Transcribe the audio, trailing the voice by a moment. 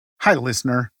Hi,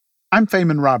 listener. I'm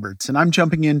Feynman Roberts, and I'm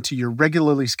jumping into your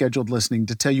regularly scheduled listening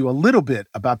to tell you a little bit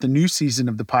about the new season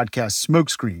of the podcast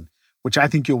Smokescreen, which I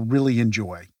think you'll really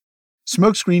enjoy.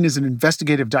 Smokescreen is an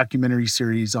investigative documentary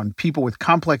series on people with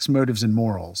complex motives and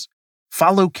morals.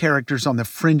 Follow characters on the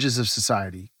fringes of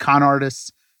society, con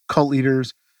artists, cult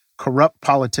leaders, corrupt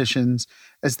politicians,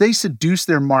 as they seduce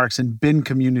their marks and bend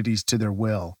communities to their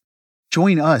will.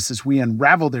 Join us as we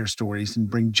unravel their stories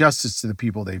and bring justice to the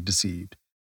people they've deceived.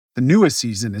 The newest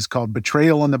season is called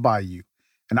Betrayal on the Bayou,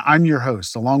 and I'm your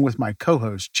host, along with my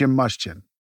co-host, Jim Muschin.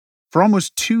 For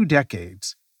almost 2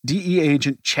 decades, DEA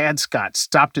agent Chad Scott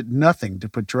stopped at nothing to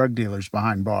put drug dealers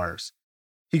behind bars.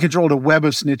 He controlled a web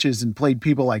of snitches and played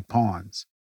people like pawns.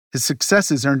 His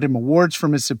successes earned him awards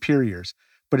from his superiors,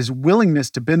 but his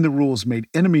willingness to bend the rules made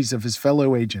enemies of his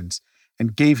fellow agents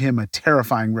and gave him a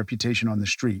terrifying reputation on the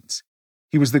streets.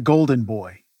 He was the golden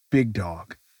boy, big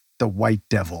dog, the white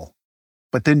devil.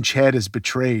 But then Chad is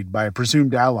betrayed by a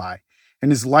presumed ally,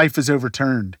 and his life is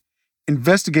overturned.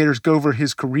 Investigators go over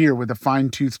his career with a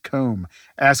fine-toothed comb,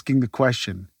 asking the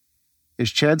question,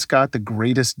 is Chad Scott the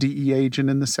greatest DEA agent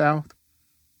in the South?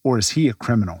 Or is he a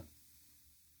criminal?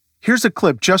 Here's a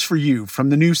clip just for you from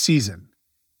the new season.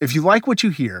 If you like what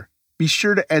you hear, be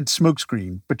sure to add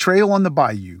Smokescreen, Betrayal on the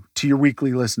Bayou, to your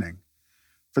weekly listening.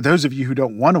 For those of you who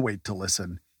don't want to wait to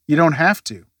listen, you don't have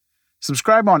to.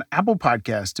 Subscribe on Apple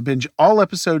Podcasts to binge all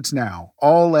episodes now,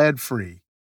 all ad-free.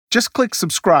 Just click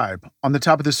subscribe on the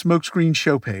top of the Smokescreen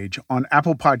show page on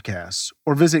Apple Podcasts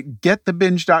or visit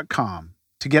getthebinge.com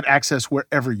to get access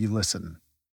wherever you listen.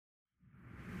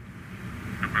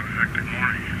 It's been a hectic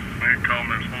morning. Man called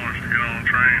me this morning to get on a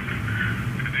train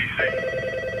to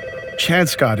D.C. Chad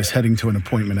Scott is heading to an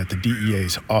appointment at the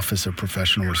DEA's Office of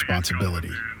Professional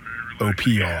Responsibility,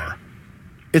 OPR.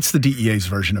 It's the DEA's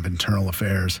version of internal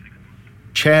affairs.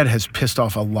 Chad has pissed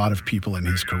off a lot of people in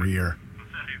his career.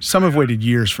 Some have waited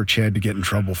years for Chad to get in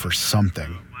trouble for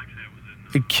something.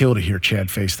 It'd kill to hear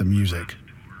Chad face the music.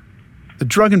 The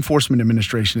Drug Enforcement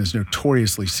Administration is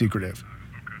notoriously secretive.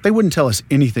 They wouldn't tell us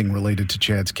anything related to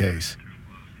Chad's case.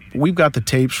 But we've got the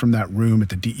tapes from that room at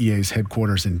the DEA's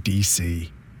headquarters in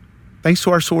D.C. Thanks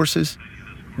to our sources,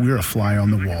 we're a fly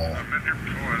on the wall.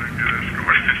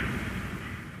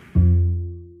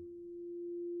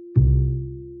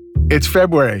 It's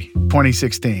February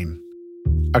 2016.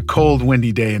 A cold,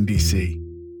 windy day in D.C.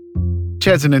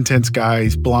 Chad's an intense guy.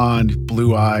 He's blonde,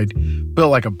 blue-eyed,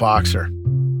 built like a boxer.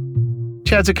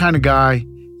 Chad's the kind of guy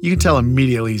you can tell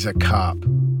immediately he's a cop.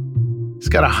 He's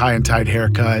got a high and tight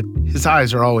haircut. His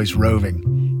eyes are always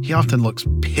roving. He often looks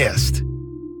pissed.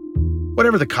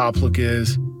 Whatever the cop look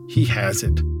is, he has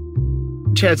it.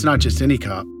 Chad's not just any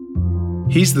cop.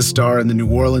 He's the star in the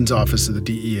New Orleans office of the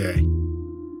DEA.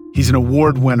 He's an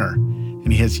award winner,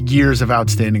 and he has years of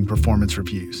outstanding performance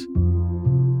reviews.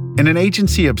 In an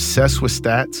agency obsessed with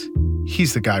stats,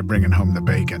 he's the guy bringing home the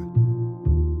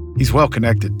bacon. He's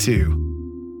well-connected,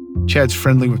 too. Chad's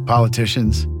friendly with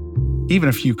politicians, even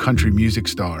a few country music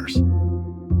stars.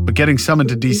 But getting summoned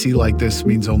to D.C. like this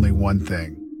means only one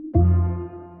thing.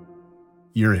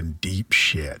 You're in deep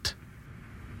shit.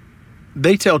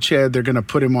 They tell Chad they're going to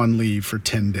put him on leave for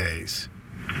 10 days.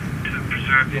 To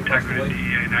preserve the integrity of the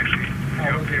DEA and actually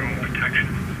for your own protection.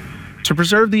 To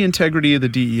preserve the integrity of the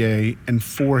DEA and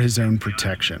for his own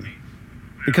protection.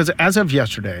 Because as of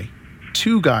yesterday,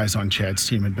 2 guys on Chad's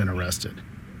team had been arrested.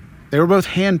 They were both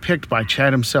handpicked by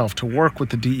Chad himself to work with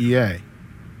the DEA.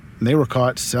 And they were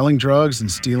caught selling drugs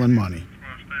and stealing money.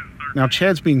 Now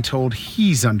Chad's being told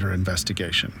he's under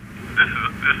investigation. This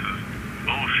is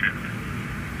bullshit.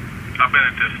 I've been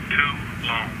at this too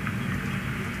long.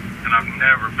 And I've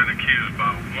never been accused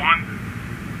by one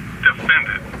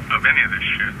defendant of any of this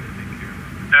shit.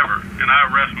 Ever. And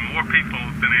I arrest more people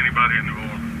than anybody in New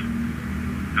Orleans.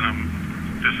 And I'm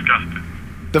disgusted.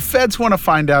 The feds want to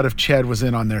find out if Chad was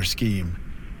in on their scheme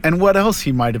and what else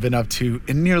he might have been up to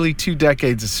in nearly 2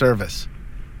 decades of service.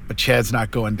 But Chad's not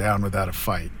going down without a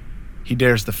fight. He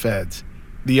dares the feds,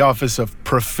 the Office of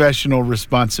Professional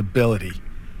Responsibility,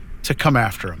 to come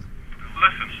after him.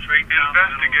 Listen,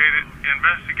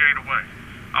 investigate away.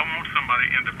 I want somebody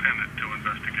independent to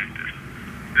investigate this.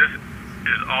 This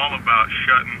is all about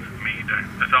shutting me down.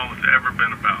 That's all it's ever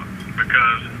been about.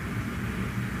 Because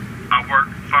I work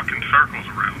fucking circles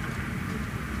around them.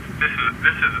 This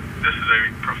is a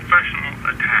professional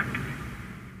attack.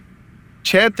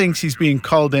 Chad thinks he's being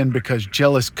called in because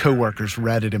jealous coworkers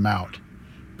ratted him out.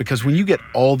 Because when you get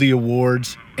all the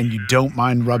awards and you don't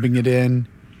mind rubbing it in,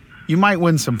 you might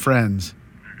win some friends,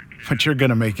 but you're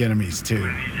gonna make enemies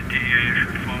too.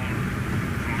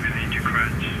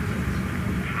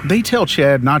 They tell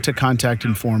Chad not to contact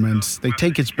informants, they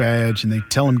take his badge, and they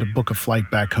tell him to book a flight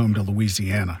back home to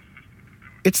Louisiana.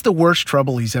 It's the worst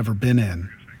trouble he's ever been in.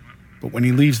 But when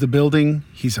he leaves the building,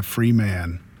 he's a free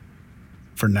man.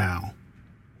 For now.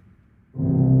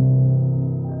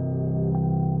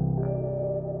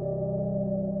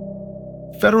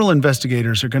 Federal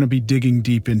investigators are going to be digging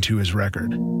deep into his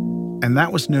record. And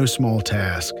that was no small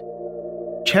task.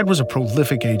 Chad was a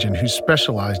prolific agent who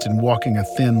specialized in walking a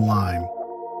thin line.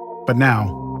 But now,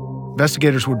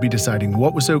 investigators would be deciding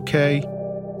what was okay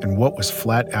and what was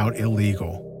flat out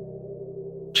illegal.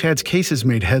 Chad's cases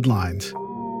made headlines.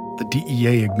 The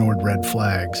DEA ignored red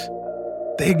flags.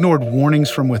 They ignored warnings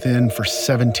from within for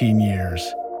 17 years.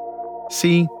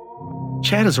 See,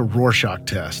 Chad is a Rorschach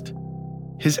test.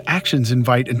 His actions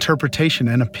invite interpretation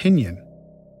and opinion.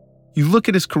 You look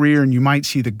at his career and you might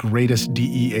see the greatest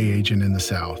DEA agent in the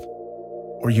South.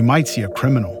 Or you might see a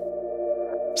criminal.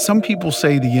 Some people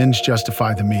say the ends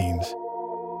justify the means.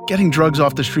 Getting drugs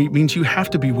off the street means you have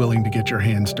to be willing to get your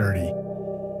hands dirty.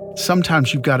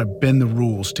 Sometimes you've got to bend the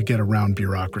rules to get around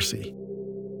bureaucracy.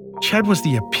 Chad was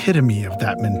the epitome of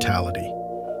that mentality.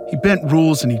 He bent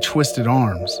rules and he twisted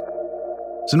arms.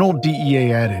 It's an old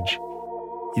DEA adage.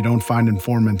 You don't find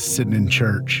informants sitting in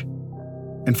church.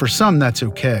 And for some, that's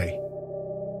okay.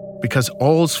 Because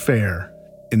all's fair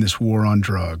in this war on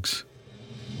drugs.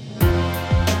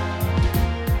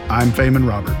 I'm Feynman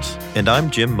Roberts. And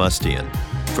I'm Jim Mustian.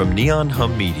 From Neon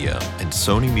Hum Media and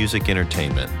Sony Music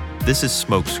Entertainment, this is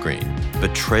Smokescreen,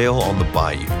 Betrayal on the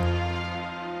Bayou.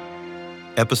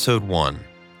 Episode 1,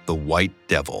 The White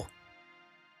Devil.